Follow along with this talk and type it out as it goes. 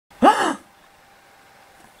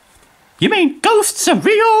You mean ghosts are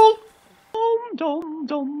real? Dum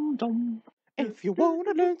dum dum. If you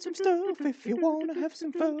wanna learn some stuff, if you wanna have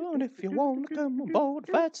some fun, if you wanna come on board,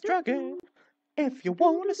 that's Draggy. If you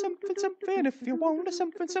wanna something, if you wanna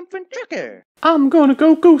something, Draggy. I'm gonna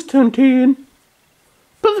go ghost hunting,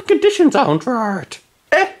 but the conditions aren't right.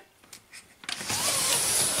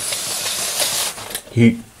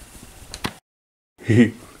 He.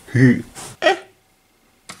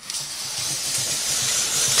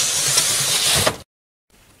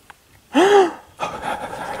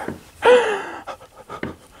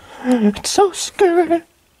 It's so scary.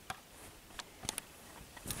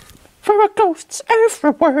 There are ghosts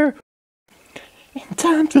everywhere. In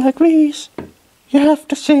times like these, you have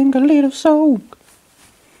to sing a little song.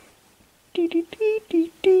 Dee dee dee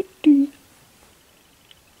dee dee dee.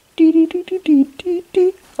 Dee dee dee dee dee dee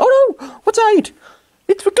dee. Oh no! What's that?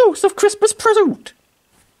 It's the ghost of Christmas present.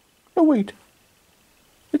 Oh wait.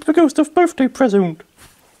 It's the ghost of birthday present.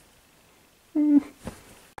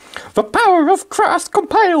 The power of Christ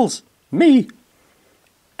compels me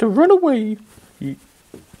to run away. You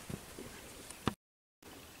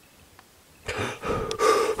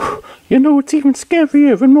know, it's even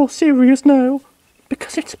scarier and more serious now,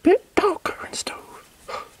 because it's a bit darker and stuff.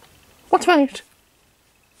 What's that?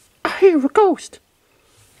 I hear a ghost.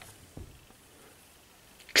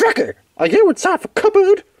 Draggy, are you inside the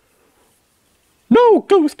cupboard? No,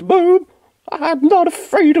 ghost mom, I'm not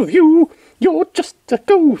afraid of you. You're just a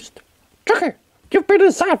ghost. Draggy, you've been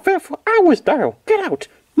inside there for hours now. Get out.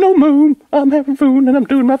 No, mom, I'm having fun and I'm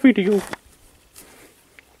doing my video.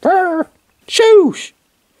 Shush!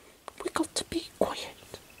 We got to be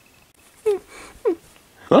quiet.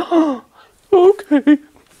 Okay.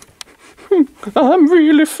 I'm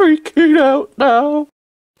really freaking out now.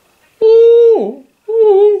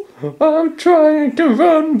 I'm trying to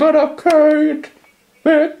run, but I can't.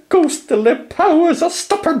 The ghostly powers are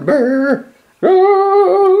stopping me.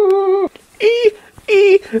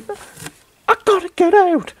 I gotta get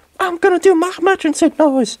out. I'm gonna do my emergency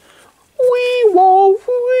noise. Wee woo,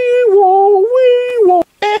 wee woo, wee woo.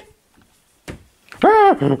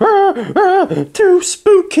 Too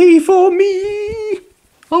spooky for me.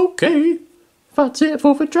 Okay, that's it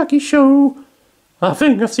for the Draggy show. I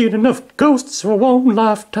think I've seen enough ghosts for one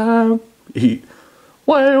lifetime.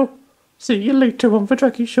 Well, see you later on the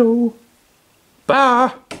Draggy show.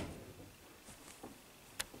 Bye.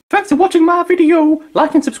 Thanks for watching my video.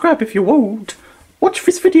 Like and subscribe if you want. Watch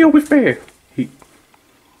this video with me.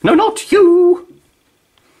 No, not you.